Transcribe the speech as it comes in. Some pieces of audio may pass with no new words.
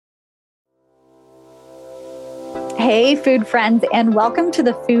Hey, food friends, and welcome to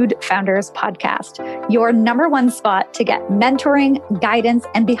the Food Founders Podcast, your number one spot to get mentoring, guidance,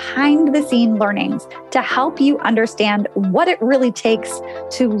 and behind the scene learnings to help you understand what it really takes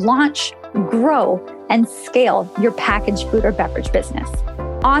to launch, grow, and scale your packaged food or beverage business.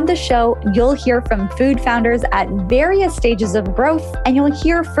 On the show, you'll hear from food founders at various stages of growth, and you'll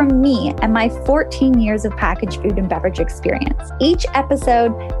hear from me and my 14 years of packaged food and beverage experience. Each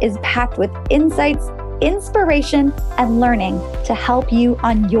episode is packed with insights, inspiration, and learning to help you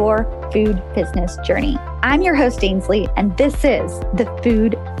on your food business journey. I'm your host, Ainsley, and this is the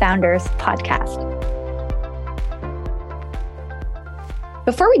Food Founders Podcast.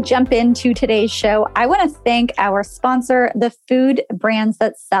 Before we jump into today's show, I want to thank our sponsor, the Food Brands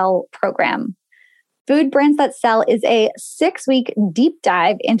That Sell program. Food Brands That Sell is a 6-week deep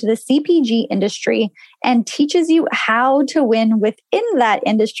dive into the CPG industry and teaches you how to win within that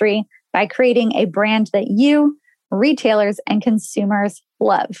industry by creating a brand that you, retailers, and consumers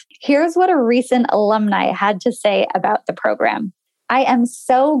love. Here's what a recent alumni had to say about the program. I am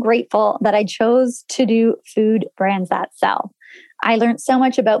so grateful that I chose to do Food Brands That Sell. I learned so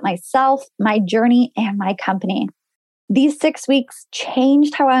much about myself, my journey, and my company. These 6 weeks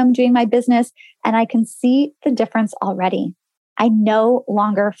changed how I'm doing my business, and I can see the difference already. I no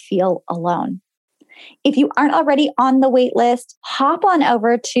longer feel alone. If you aren't already on the wait list, hop on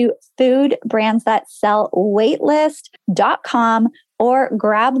over to foodbrandsthatsellwaitlist.com or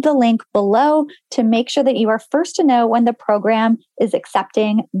grab the link below to make sure that you are first to know when the program is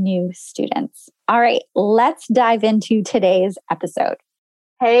accepting new students. All right, let's dive into today's episode.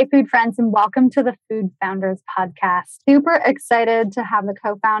 Hey, food friends, and welcome to the Food Founders Podcast. Super excited to have the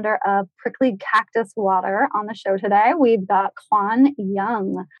co-founder of Prickly Cactus Water on the show today. We've got Quan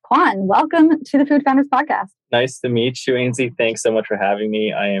Young. Quan, welcome to the Food Founders Podcast. Nice to meet you, Ainsley. Thanks so much for having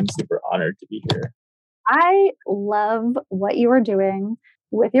me. I am super honored to be here. I love what you are doing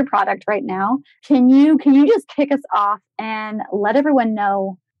with your product right now. Can you just kick us off and let everyone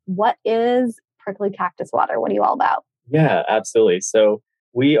know what is Prickly Cactus Water? What are you all about? Yeah, absolutely. So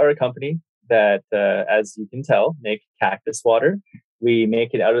we are a company that, as you can tell, make cactus water. We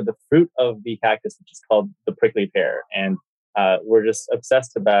make it out of the fruit of the cactus, which is called the prickly pear. And we're just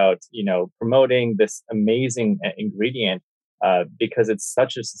obsessed about, promoting this amazing ingredient because it's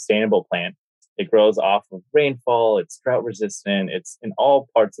such a sustainable plant. It grows off of rainfall. It's drought resistant. It's in all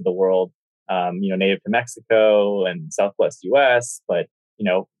parts of the world, native to Mexico and Southwest US, but,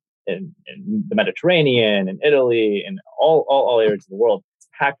 in the Mediterranean and Italy and all areas of the world.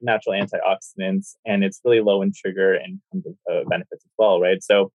 Packed with natural antioxidants, and it's really low in sugar and tons of benefits as well, right?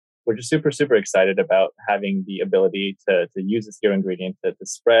 So we're just super, super excited about having the ability to use this hero ingredient to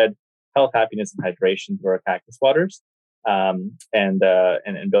spread health, happiness, and hydration through our cactus waters, and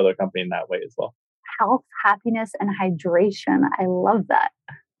build our company in that way as well. Health, happiness, and hydration. I love that.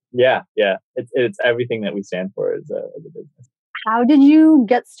 Yeah. It's everything that we stand for as a business. How did you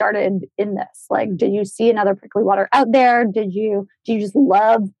get started in this? Like, did you see another prickly water out there? Do you just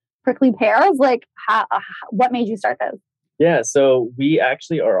love prickly pears? Like, what made you start this? Yeah, so we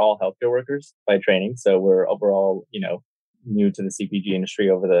actually are all healthcare workers by training. So we're overall, new to the CPG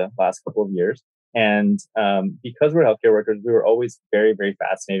industry over the last couple of years. And because we're healthcare workers, we were always very, very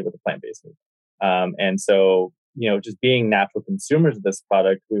fascinated with the plant-based movement. And so, just being natural consumers of this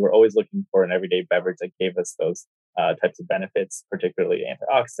product, we were always looking for an everyday beverage that gave us those types of benefits, particularly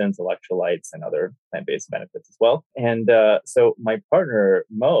antioxidants, electrolytes, and other plant-based benefits as well. And so my partner,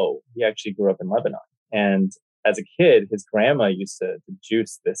 Mo, he actually grew up in Lebanon. And as a kid, his grandma used to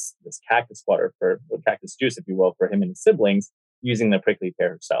juice this cactus water cactus juice, if you will, for him and his siblings using the prickly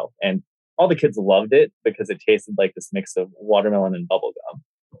pear herself. And all the kids loved it because it tasted like this mix of watermelon and bubble gum.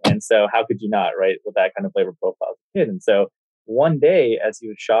 And so how could you not, right, with that kind of flavor profile as a kid? And so one day, as he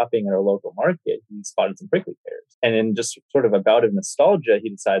was shopping at our local market, he spotted some prickly pears. And in just sort of a bout of nostalgia, he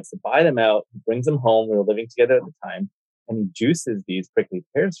decides to buy them out. He brings them home. We were living together at the time. And he juices these prickly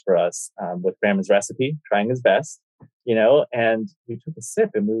pears for us with grandma's recipe, trying his best, and we took a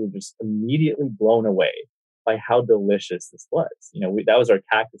sip and we were just immediately blown away by how delicious this was. That was our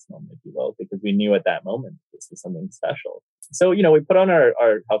cactus moment, if you will, because we knew at that moment this was something special. So, we put on our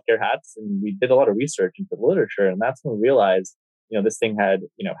healthcare hats and we did a lot of research into the literature. And that's when we realized, this thing had,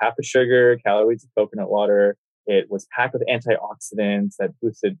 half the sugar, calories of coconut water. It was packed with antioxidants that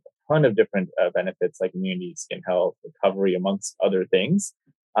boosted a ton of different benefits like immunity, skin health, recovery, amongst other things.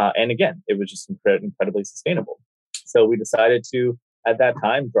 And again, it was just incredibly sustainable. So we decided to, at that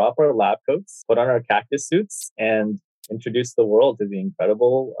time, drop our lab coats, put on our cactus suits, and introduce the world to the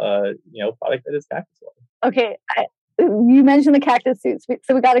incredible, product that is cactus water. Okay, you mentioned the cactus suits,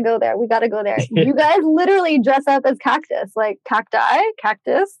 so we got to go there. We got to go there. You guys literally dress up as cactus, like cacti,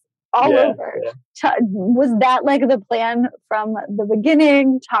 cactus, all over. Yeah. Was that like the plan from the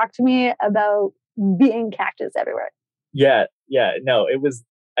beginning? Talk to me about being cactus everywhere. Yeah. No, it was.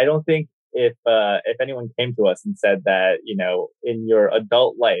 I don't think if anyone came to us and said that, you know, in your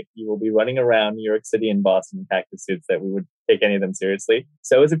adult life you will be running around New York City and Boston in cactus suits, that we would take any of them seriously.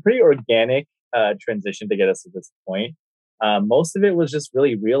 So it was a pretty organic transition to get us to this point. Most of it was just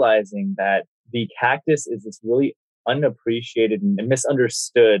really realizing that the cactus is this really unappreciated and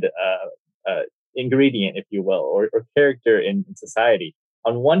misunderstood ingredient, if you will, or character in society.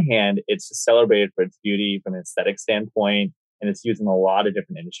 On one hand, it's just celebrated for its beauty from an aesthetic standpoint, and it's used in a lot of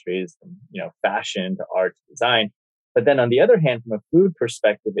different industries, from fashion to art to design. But then on the other hand, from a food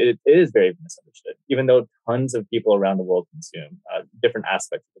perspective, it is very misunderstood, even though tons of people around the world consume different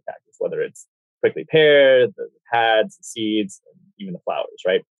aspects of the cactus, whether it's prickly pear, the pads, the seeds, and even the flowers,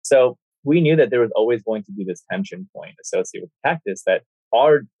 right? So we knew that there was always going to be this tension point associated with the cactus, that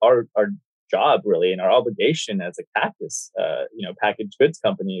our job really, and our obligation as a cactus, packaged goods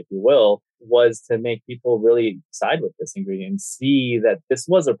company, if you will, was to make people really side with this ingredient and see that this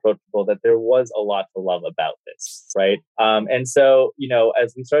was approachable, that there was a lot to love about this, right? And so,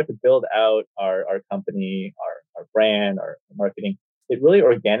 as we started to build out our company, our brand, our marketing, it really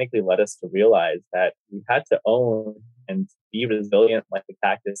organically led us to realize that we had to own and be resilient like the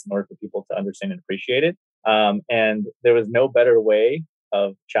cactus in order for people to understand and appreciate it. And there was no better way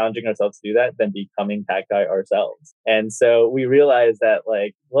of challenging ourselves to do that than becoming cacti ourselves. And so we realized that,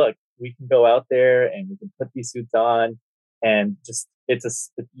 like, look, we can go out there and we can put these suits on, and just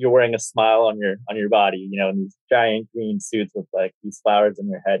you're wearing a smile on your body, in these giant green suits with like these flowers on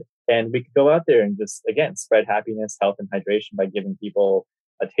your head. And we could go out there and just, again, spread happiness, health, and hydration by giving people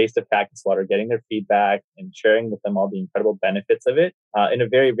a taste of cactus water, getting their feedback, and sharing with them all the incredible benefits of it in a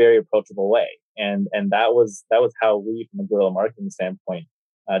very, very approachable way. And that was how we, from a guerrilla marketing standpoint,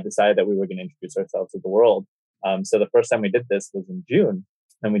 decided that we were going to introduce ourselves to the world. So the first time we did this was in June,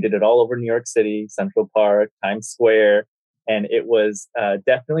 and we did it all over New York City, Central Park, Times Square, and it was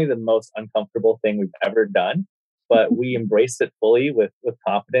definitely the most uncomfortable thing we've ever done. But we embraced it fully with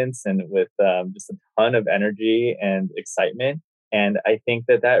confidence and with just a ton of energy and excitement. And I think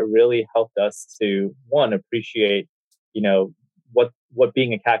that really helped us to, one, appreciate, what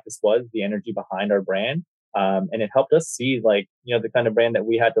being a cactus was, the energy behind our brand. And it helped us see, like, the kind of brand that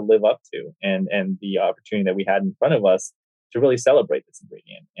we had to live up to, and the opportunity that we had in front of us to really celebrate this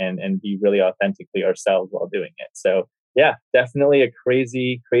ingredient and be really authentically ourselves while doing it. So yeah, definitely a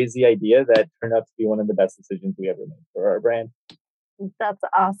crazy, crazy idea that turned out to be one of the best decisions we ever made for our brand. That's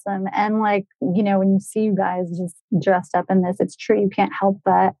awesome. And like, when you see you guys just dressed up in this, it's true. You can't help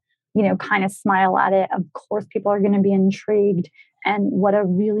but, kind of smile at it. Of course, people are going to be intrigued. And what a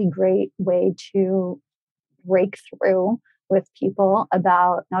really great way to break through with people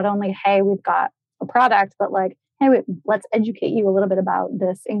about not only, hey, we've got a product, but like, hey, let's educate you a little bit about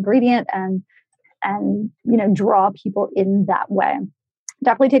this ingredient and draw people in that way.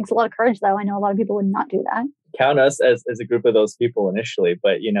 Definitely takes a lot of courage, though. I know a lot of people would not do that. Count us as a group of those people initially.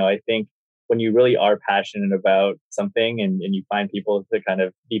 But, I think when you really are passionate about something and you find people to kind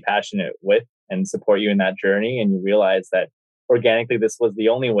of be passionate with and support you in that journey, and you realize that organically this was the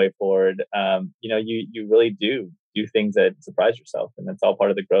only way forward, you really do things that surprise yourself. And that's all part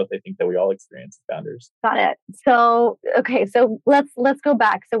of the growth, I think, that we all experience as founders. Got it. So, okay. So let's go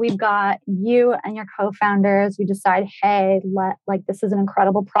back. So we've got you and your co-founders. You decide, hey, this is an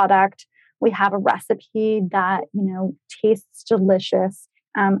incredible product. We have a recipe that, tastes delicious.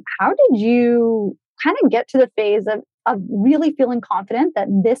 How did you kind of get to the phase of really feeling confident that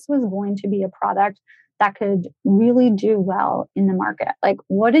this was going to be a product that could really do well in the market? Like,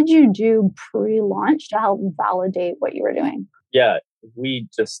 what did you do pre-launch to help validate what you were doing? Yeah, we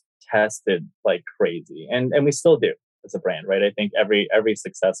just tested like crazy, and we still do as a brand, right? I think every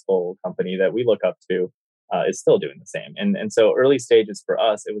successful company that we look up to is still doing the same. And so early stages for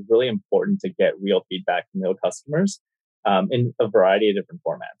us, it was really important to get real feedback from real customers in a variety of different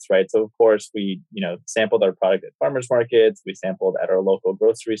formats, right? So of course we, sampled our product at farmers markets. We sampled at our local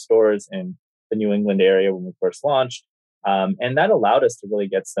grocery stores in the New England area when we first launched. And that allowed us to really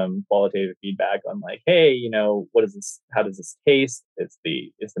get some qualitative feedback on, like, hey, what is this? How does this taste? Is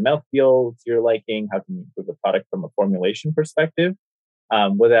the mouthfeel to your liking? How can you improve the product from a formulation perspective?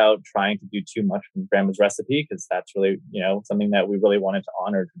 Without trying to do too much from grandma's recipe, because that's really, something that we really wanted to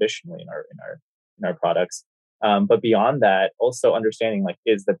honor traditionally in our products. But beyond that, also understanding, like,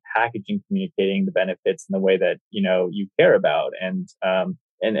 is the packaging communicating the benefits in the way that, you care about? And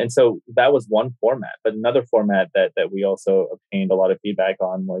And so that was one format, but another format that we also obtained a lot of feedback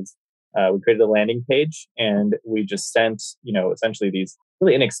on was we created a landing page and we just sent, essentially these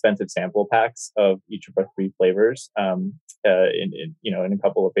really inexpensive sample packs of each of our three flavors in a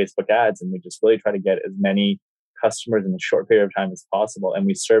couple of Facebook ads. And we just really try to get as many customers in a short period of time as possible. And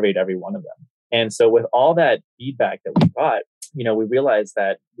we surveyed every one of them. And so with all that feedback that we got, we realized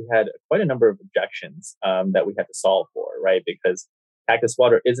that we had quite a number of objections that we had to solve for, right? Because cactus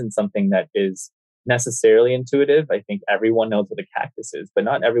water isn't something that is necessarily intuitive. I think everyone knows what a cactus is, but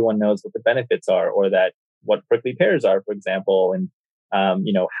not everyone knows what the benefits are, or that what prickly pears are, for example, and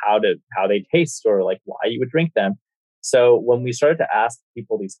how they taste, or like why you would drink them. So when we started to ask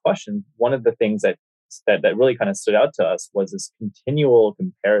people these questions, one of the things that really kind of stood out to us was this continual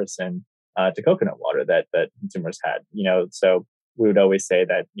comparison to coconut water that consumers had. So we would always say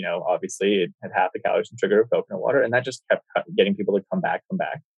that obviously it had half the calories and sugar of coconut water, and that just kept getting people to come back.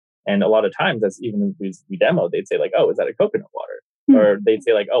 And a lot of times, as even as we demoed, they'd say like, "Oh, is that a coconut water?" Or they'd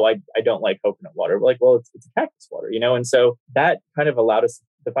say like, "Oh, I don't like coconut water." We're like, "Well, it's a cactus water," And so that kind of allowed us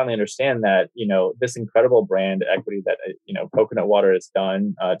to finally understand that this incredible brand equity that coconut water has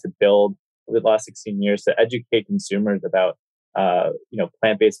done to build over the last 16 years to educate consumers about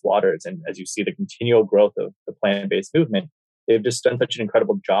plant-based waters, and as you see the continual growth of the plant-based movement, they've just done such an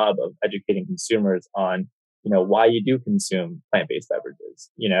incredible job of educating consumers on why you do consume plant-based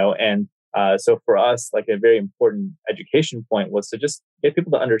beverages, and so for us, like a very important education point was to just get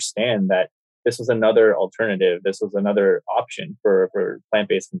people to understand that this was another alternative. This was another option for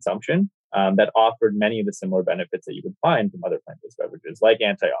plant-based consumption that offered many of the similar benefits that you would find from other plant-based beverages, like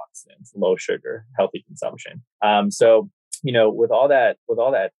antioxidants, low sugar, healthy consumption. So with all that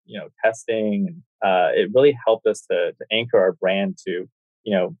testing, it really helped us to anchor our brand to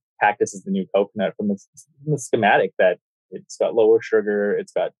cactus is the new coconut from the schematic that it's got lower sugar,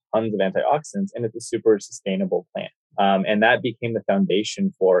 it's got tons of antioxidants, and it's a super sustainable plant. And that became the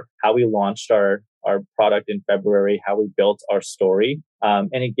foundation for how we launched our product in February, how we built our story. And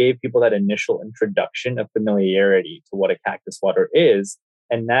it gave people that initial introduction of familiarity to what a cactus water is.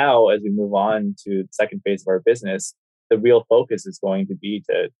 And now, as we move on to the second phase of our business, the real focus is going to be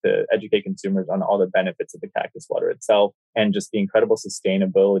to educate consumers on all the benefits of the cactus water itself and just the incredible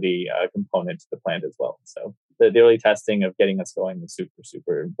sustainability component to the plant as well. So the early testing of getting us going was super,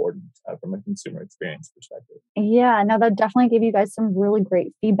 super important from a consumer experience perspective. Yeah, no, that definitely gave you guys some really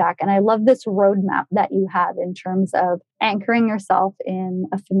great feedback. And I love this roadmap that you have in terms of anchoring yourself in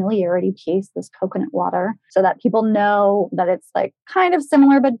a familiarity piece, this coconut water, so that people know that it's like kind of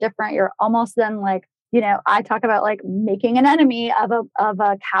similar but different. You're almost then like, I talk about like making an enemy of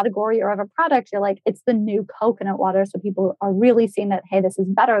a category or of a product. You're like, it's the new coconut water. So people are really seeing that, hey, this is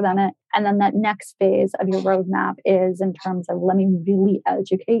better than it. And then that next phase of your roadmap is in terms of, let me really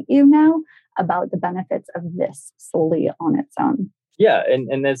educate you now about the benefits of this solely on its own. Yeah.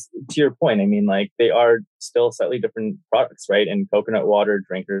 And as to your point, I mean, like they are still slightly different products, right? And coconut water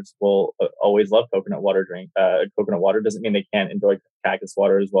drinkers will always love coconut water coconut water doesn't mean they can't enjoy cactus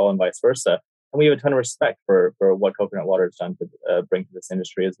water as well, and vice versa. And we have a ton of respect for what coconut water has done to bring to this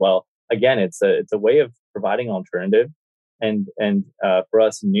industry as well. Again, it's a way of providing an alternative, and for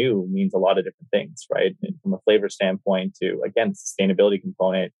us, new means a lot of different things, right? And from a flavor standpoint to, again, sustainability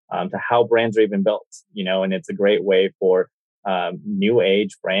component to how brands are even built, and it's a great way for new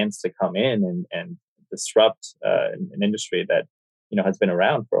age brands to come in and disrupt an industry that has been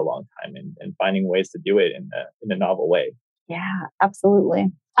around for a long time, and finding ways to do it in a novel way. Yeah,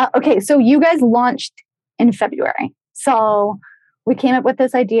 absolutely. Okay, so you guys launched in February. So we came up with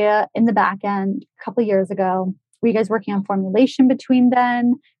this idea in the back end a couple of years ago. Were you guys working on formulation between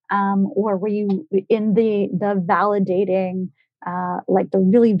then? Or were you in the validating,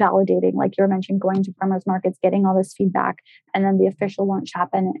 really validating, like you were mentioning, going to farmers markets, getting all this feedback, and then the official launch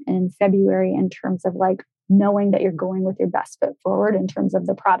happened in February in terms of like knowing that you're going with your best foot forward in terms of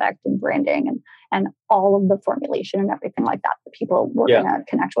the product and branding and all of the formulation and everything like that people were going to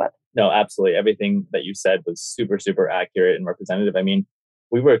connect with? No, absolutely. Everything that you said was super, super accurate and representative. I mean,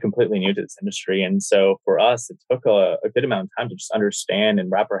 we were completely new to this industry. And so for us, it took a good amount of time to just understand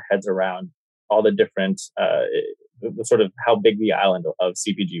and wrap our heads around all the different, sort of how big the island of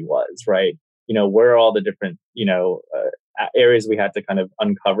CPG was, right? Where are all the different, areas we had to kind of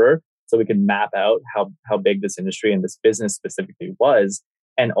uncover so we could map out how big this industry and this business specifically was,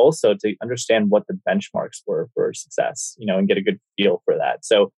 and also to understand what the benchmarks were for success, and get a good feel for that.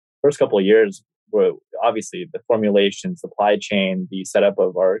 So first couple of years were obviously the formulation, supply chain, the setup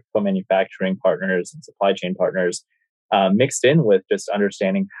of our co-manufacturing partners and supply chain partners, mixed in with just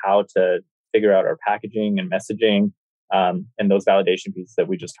understanding how to figure out our packaging and messaging, And those validation pieces that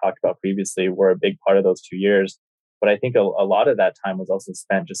we just talked about previously were a big part of those 2 years. But I think a lot of that time was also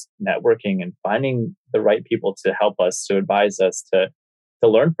spent just networking and finding the right people to help us, to advise us, to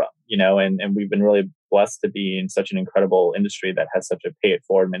learn from, and we've been really blessed to be in such an incredible industry that has such a pay it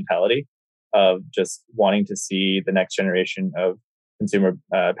forward mentality of just wanting to see the next generation of consumer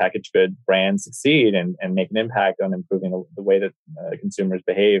packaged good brands succeed and make an impact on improving the way that consumers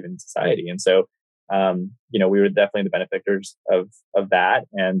behave in society. And so, we were definitely the benefactors of that.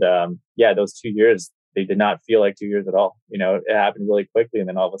 And those 2 years, they did not feel like 2 years at all. It happened really quickly. And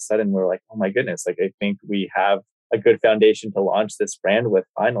then all of a sudden we're like, oh my goodness, like I think we have a good foundation to launch this brand with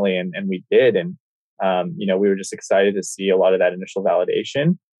finally. And we did. And, we were just excited to see a lot of that initial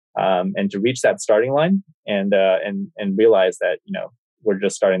validation and to reach that starting line and realize that, we're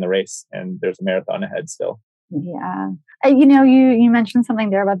just starting the race and there's a marathon ahead still. Yeah. You mentioned something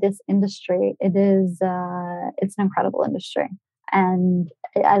there about this industry. It's an incredible industry. And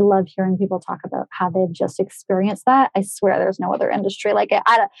I love hearing people talk about how they've just experienced that. I swear there's no other industry like it.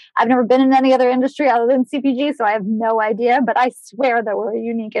 I've never been in any other industry other than CPG, so I have no idea. But I swear that we're a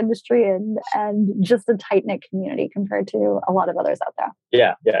unique industry and just a tight-knit community compared to a lot of others out there.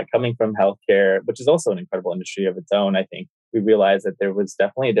 Yeah. Coming from healthcare, which is also an incredible industry of its own, I think we realized that there was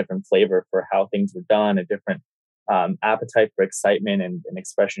definitely a different flavor for how things were done, a different appetite for excitement and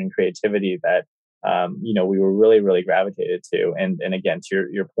expression and creativity that we were really, really gravitated to. And again, to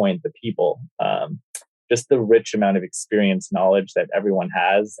your point, the people, just the rich amount of experience, knowledge that everyone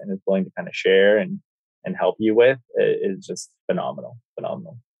has and is willing to kind of share and help you with is just phenomenal.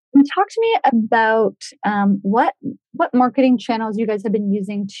 And talk to me about what marketing channels you guys have been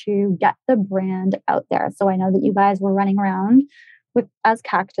using to get the brand out there. So I know that you guys were running around as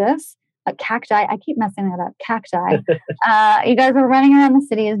Cactus. Cacti. I keep messing that up. Cacti. You guys were running around the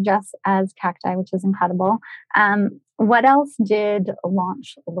city just as Cacti, which is incredible. What else did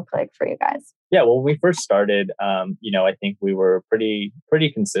launch look like for you guys? Yeah, well, when we first started, I think we were pretty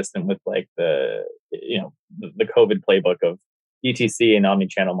consistent with like the COVID playbook of DTC and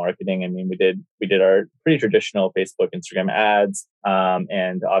omni-channel marketing. I mean, we did our pretty traditional Facebook, Instagram ads,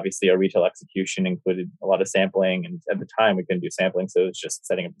 and obviously our retail execution included a lot of sampling. And at the time, we couldn't do sampling, so it was just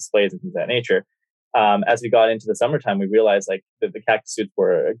setting up displays and things of that nature. As we got into the summertime, we realized like the Cactus suits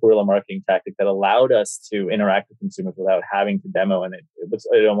were a guerrilla marketing tactic that allowed us to interact with consumers without having to demo, and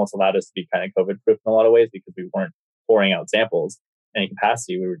it almost allowed us to be kind of COVID-proof in a lot of ways because we weren't pouring out samples in any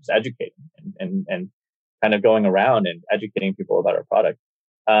capacity. We were just educating and kind of going around and educating people about our product.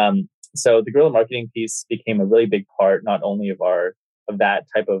 So the guerrilla marketing piece became a really big part, not only of that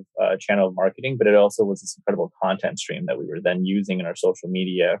type of channel of marketing, but it also was this incredible content stream that we were then using in our social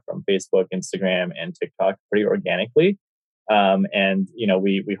media from Facebook, Instagram, and TikTok pretty organically. And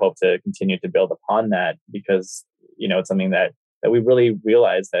we hope to continue to build upon that because it's something that we really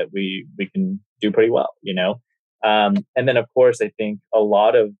realize that we can do pretty well. And then, of course, I think a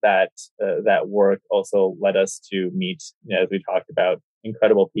lot of that work also led us to meet, as we talked about,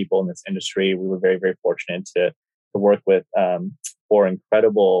 incredible people in this industry. We were very, very fortunate to work with 4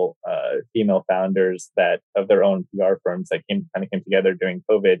 incredible female founders that of their own PR firms that came together during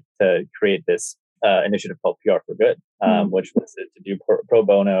COVID to create this initiative called PR for Good, which was to do pro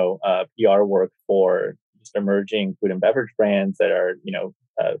bono PR work for just emerging food and beverage brands that are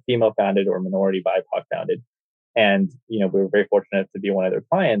female founded or minority BIPOC founded. And, we were very fortunate to be one of their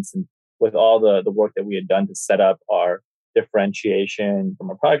clients. And with all the work that we had done to set up our differentiation from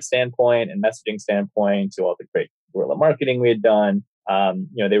a product standpoint and messaging standpoint to all the great guerrilla marketing we had done,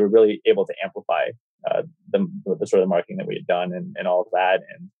 they were really able to amplify the sort of marketing that we had done and all of that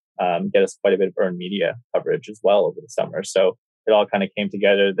and get us quite a bit of earned media coverage as well over the summer. So it all kind of came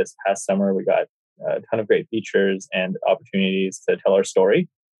together this past summer. We got a ton of great features and opportunities to tell our story.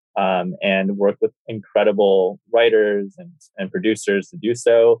 And work with incredible writers and producers to do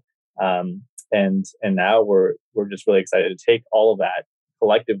so. And now we're just really excited to take all of that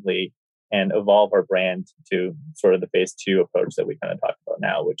collectively and evolve our brand to sort of the phase 2 approach that we kind of talked about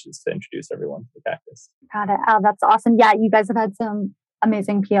now, which is to introduce everyone to the Cactus. Got it. Oh, that's awesome. Yeah, you guys have had some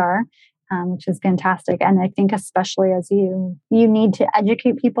amazing PR. Which is fantastic. And I think especially as you need to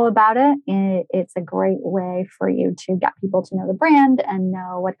educate people about it, it's a great way for you to get people to know the brand and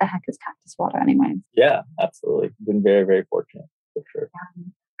know what the heck is Cactus Water anyways. Yeah, absolutely. Been very, very fortunate for sure. Yeah.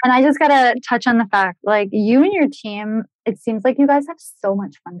 And I just got to touch on the fact, like you and your team, it seems like you guys have so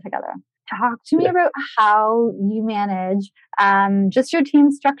much fun together. Talk to me about how you manage just your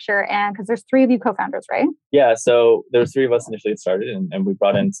team structure, and because there's 3 of you co-founders, right? Yeah, so there's 3 of us initially started, and we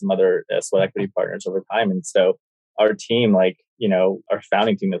brought in some other sweat equity partners over time. And so our team, our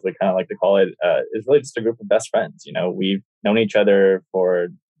founding team, as we kind of like to call it, is really just a group of best friends. We've known each other for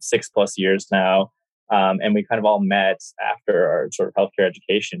 6+ years now. And we kind of all met after our sort of healthcare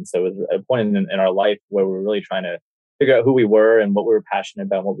education. So it was a point in our life where we were really trying to figure out who we were and what we were passionate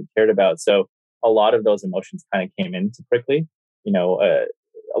about and what we cared about. So a lot of those emotions kind of came into Prickly.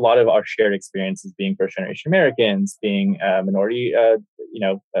 A lot of our shared experiences being first generation Americans, being minority,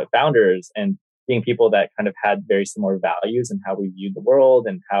 founders, and being people that kind of had very similar values and how we viewed the world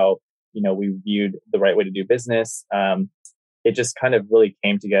and how, we viewed the right way to do business. It just kind of really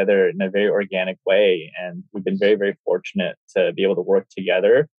came together in a very organic way. And we've been very, very fortunate to be able to work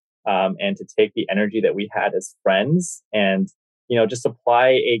together and to take the energy that we had as friends and, just apply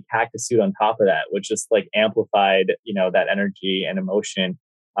a cactus suit on top of that, which just like amplified, that energy and emotion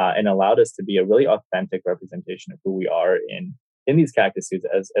and allowed us to be a really authentic representation of who we are in these cactus suits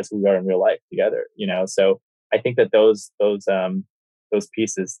as who we are in real life together, So I think that those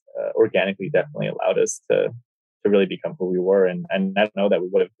pieces organically definitely allowed us to really become who we were. And I don't know that we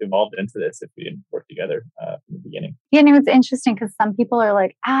would have evolved into this if we didn't work together from the beginning. Yeah, it's interesting because some people are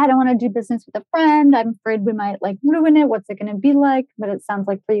like, I don't want to do business with a friend. I'm afraid we might like ruin it. What's it going to be like? But it sounds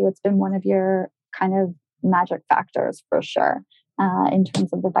like for you, it's been one of your kind of magic factors for sure, in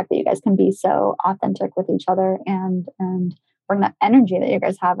terms of the fact that you guys can be so authentic with each other and bring that energy that you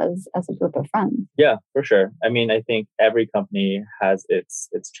guys have as a group of friends. Yeah, for sure. I mean, I think every company has its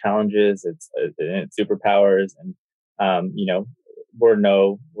challenges, its superpowers, and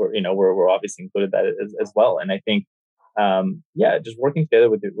we're obviously included that as well. And I think just working together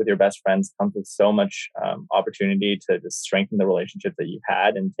with your best friends comes with so much opportunity to just strengthen the relationship that you've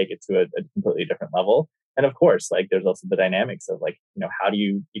had and take it to a completely different level. And of course, like there's also the dynamics of like, how do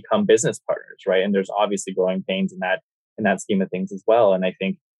you become business partners, right? And there's obviously growing pains in that scheme of things as well. And I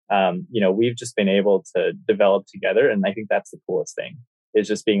think, we've just been able to develop together. And I think that's the coolest thing is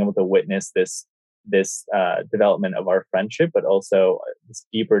just being able to witness this development of our friendship, but also this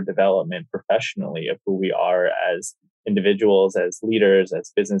deeper development professionally of who we are as individuals, as leaders,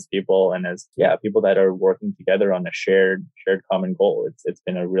 as business people, and as people that are working together on a shared common goal. It's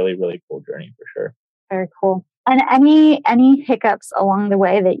been a really, really cool journey for sure. Very cool. And any hiccups along the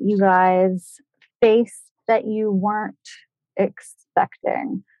way that you guys faced that you weren't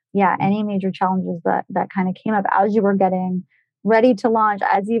expecting? Yeah, any major challenges that kind of came up as you were getting ready to launch,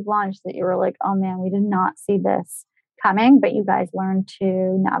 as you've launched, that you were like, oh man, we did not see this coming, but you guys learned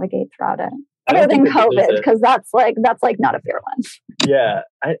to navigate throughout it. Other than COVID, because that's like not a fair one. Yeah,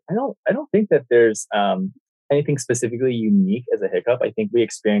 I don't think that there's anything specifically unique as a hiccup. I think we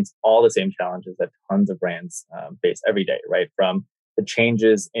experience all the same challenges that tons of brands face every day, right? From the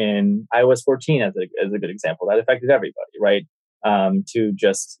changes in iOS 14 as a good example that affected everybody, right? To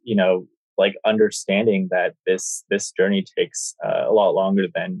just like understanding that this journey takes a lot longer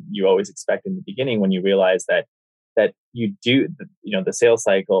than you always expect in the beginning, when you realize that you do the sales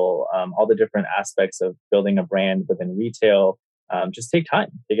cycle, all the different aspects of building a brand within retail just take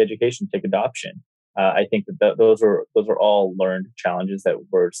time, take education, take adoption. I think that those are all learned challenges that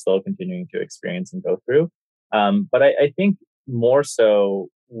we're still continuing to experience and go through. But I think more so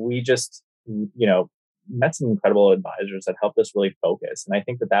we just met some incredible advisors that helped us really focus. And I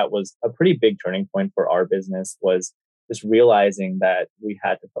think that was a pretty big turning point for our business, was just realizing that we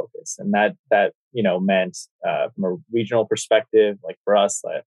had to focus. And that meant from a regional perspective, like for us,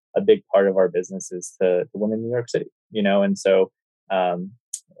 a big part of our business is to win in New York City, and so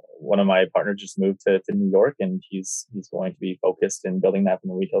one of my partners just moved to New York, and he's going to be focused in building that from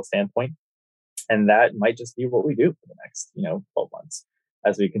a retail standpoint. And that might just be what we do for the next 12 months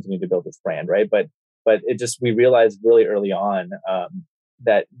as we continue to build this brand, right? But we realized really early on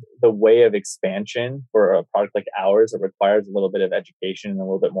that the way of expansion for a product like ours, it requires a little bit of education and a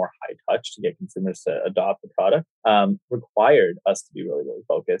little bit more high touch to get consumers to adopt the product, required us to be really, really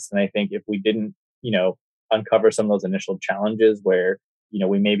focused. And I think if we didn't, uncover some of those initial challenges where,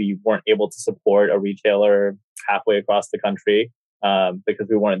 we maybe weren't able to support a retailer halfway across the country because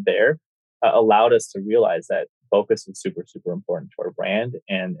we weren't there, allowed us to realize that focus is super, super important to our brand,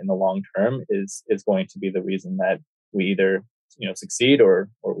 and in the long term is going to be the reason that we either succeed or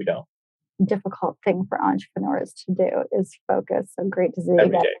we don't. Difficult thing for entrepreneurs to do is focus. So great to see you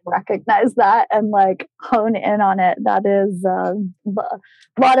guys recognize that and like hone in on it. That is a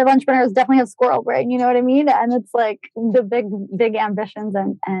lot of entrepreneurs definitely have squirrel brain, you know what I mean? And it's like the big ambitions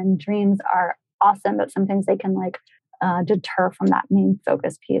and dreams are awesome, but sometimes they can like deter from that main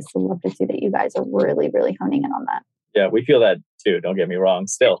focus piece. So love to see that you guys are really, really honing in on that. Yeah, we feel that too. Don't get me wrong.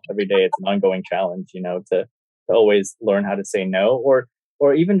 Still, every day it's an ongoing challenge, to always learn how to say no, or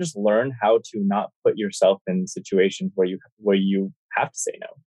or even just learn how to not put yourself in situations where you have to say no.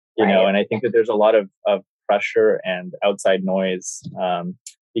 And I think that there's a lot of pressure and outside noise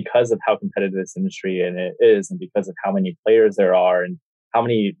because of how competitive this industry and it is, and because of how many players there are, and how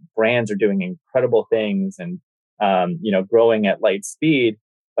many brands are doing incredible things, and growing at light speed.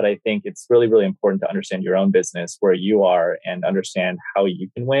 But I think it's really, really important to understand your own business, where you are, and understand how you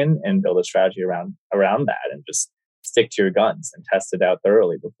can win, and build a strategy around that, and just stick to your guns and test it out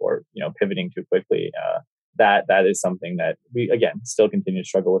thoroughly before pivoting too quickly. That is something that we, again, still continue to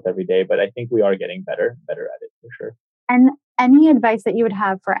struggle with every day, but I think we are getting better at it for sure. And any advice that you would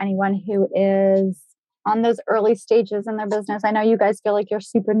have for anyone who is on those early stages in their business? I know you guys feel like you're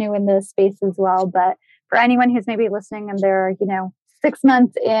super new in this space as well, but for anyone who's maybe listening and they're 6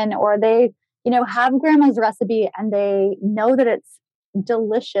 months in, or they have grandma's recipe and they know that it's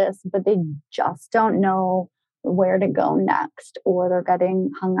delicious, but they just don't know where to go next, or they're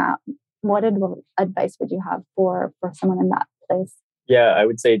getting hung up, what advice would you have for someone in that place? Yeah, I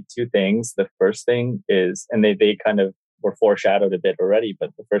would say two things. The first thing is, and they kind of were foreshadowed a bit already,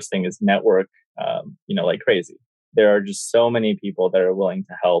 but the first thing is network, like crazy. There are just so many people that are willing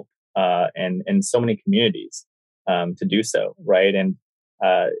to help, and so many communities to do so, right? And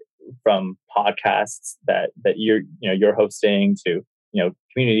from podcasts that you're hosting, to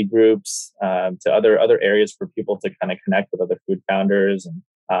community groups, to other areas for people to kind of connect with other food founders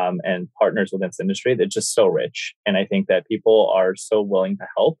and partners within this industry. That's just so rich. And I think that people are so willing to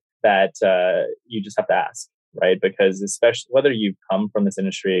help that you just have to ask, right? Because especially whether you've come from this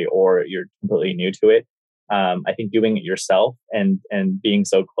industry or you're completely new to it, I think doing it yourself and being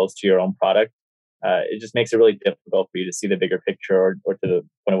so close to your own product, it just makes it really difficult for you to see the bigger picture, or to the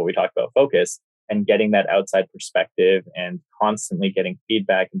point of what we talked about, focus, and getting that outside perspective and constantly getting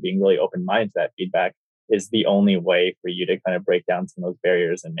feedback and being really open-minded to that feedback is the only way for you to kind of break down some of those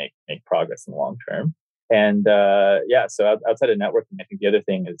barriers and make progress in the long term. And so outside of networking, I think the other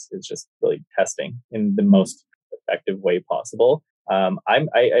thing is just really testing in the most effective way possible. A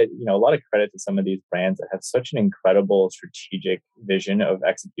lot of credit to some of these brands that have such an incredible strategic vision of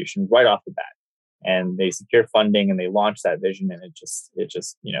execution right off the bat, and they secure funding and they launch that vision, and it just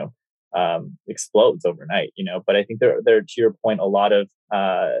explodes overnight. But I think there are, to your point, a lot of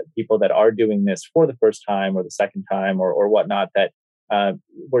people that are doing this for the first time or the second time or whatnot, that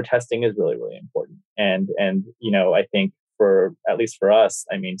where testing is really, really important. And I think, for at least for us,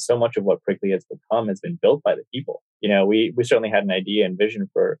 I mean, so much of what Prickly has become has been built by the people. We certainly had an idea and vision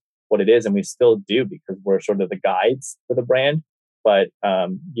for what it is, and we still do, because we're sort of the guides for the brand. But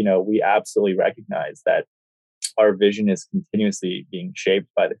we absolutely recognize that our vision is continuously being shaped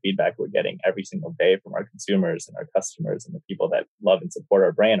by the feedback we're getting every single day from our consumers and our customers and the people that love and support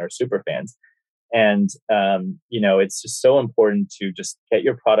our brand, our super fans. And it's just so important to just get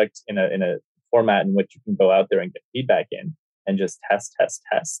your product in a format in which you can go out there and get feedback in, and just test,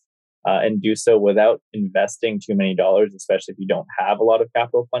 and do so without investing too many dollars, especially if you don't have a lot of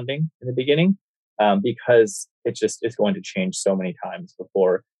capital funding in the beginning, because it's going to change so many times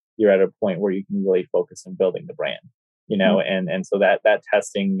before you're at a point where you can really focus on building the brand, and so that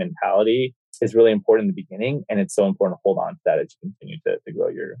testing mentality is really important in the beginning, and it's so important to hold on to that as you continue to grow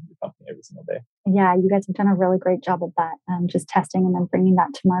your company every single day. Yeah, you guys have done a really great job of that, just testing and then bringing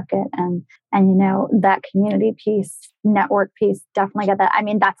that to market, and that community piece, network piece, definitely get that. I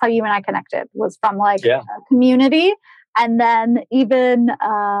mean, that's how you and I connected, was from a community. And then even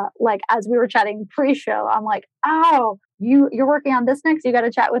as we were chatting pre-show, I'm like, oh, you're working on this next, you got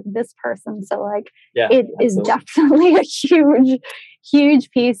to chat with this person. So it is definitely a huge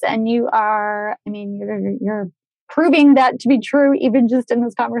piece. And you're proving that to be true, even just in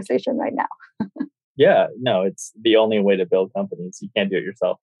this conversation right now. Yeah, no, it's the only way to build companies. You can't do it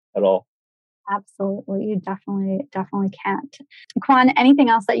yourself at all. Absolutely. You definitely can't. Kwan, anything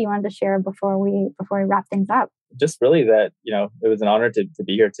else that you wanted to share before we wrap things up? Just really that, it was an honor to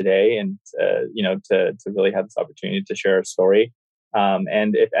be here today, and, to really have this opportunity to share a story.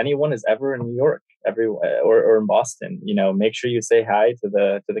 And if anyone is ever in New York, or in Boston, make sure you say hi to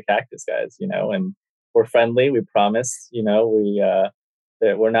the Cactus guys, and we're friendly. We promise, that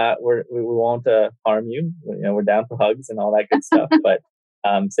we won't harm you. We're down for hugs and all that good stuff, but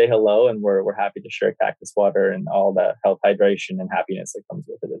say hello, and we're happy to share cactus water and all the health, hydration, and happiness that comes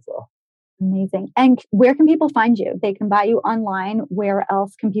with it as well. Amazing. And where can people find you? They can buy you online. Where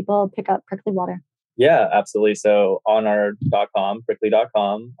else can people pick up Prickly water? Yeah, absolutely. So on our .com,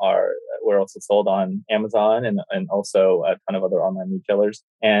 prickly.com, we're also sold on Amazon and also a ton of other online retailers.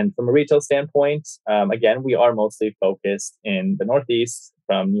 And from a retail standpoint, again, we are mostly focused in the Northeast,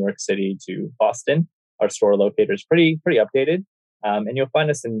 from New York City to Boston. Our store locator is pretty updated. And you'll find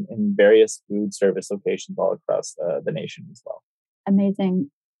us in various food service locations all across the nation as well.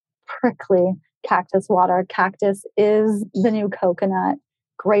 Amazing. Prickly cactus water. Cactus is the new coconut.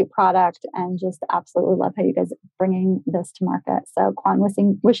 Great product, and just absolutely love how you guys are bringing this to market. So Quan,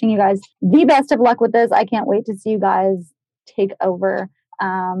 wishing you guys the best of luck with this. I can't wait to see you guys take over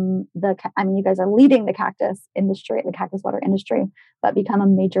you guys are leading the cactus industry, the cactus water industry, but become a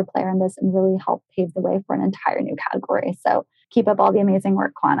major player in this and really help pave the way for an entire new category. So keep up all the amazing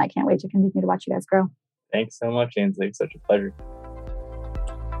work, Quan. I can't wait to continue to watch you guys grow. Thanks so much, Ainsley. It's such a pleasure.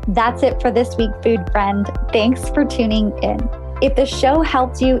 That's it for this week, Food Friend. Thanks for tuning in. If the show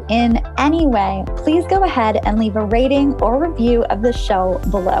helped you in any way, please go ahead and leave a rating or review of the show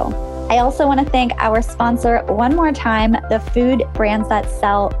below. I also want to thank our sponsor one more time, the Food Brands That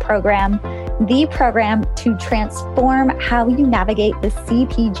Sell program, the program to transform how you navigate the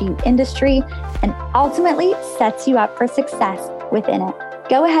CPG industry and ultimately sets you up for success within it.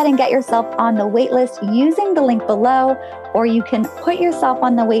 Go ahead and get yourself on the waitlist using the link below, or you can put yourself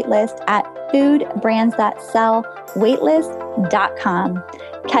on the waitlist at foodbrandsthatsellwaitlist.com.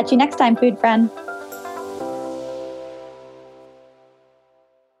 Catch you next time, Food Friend.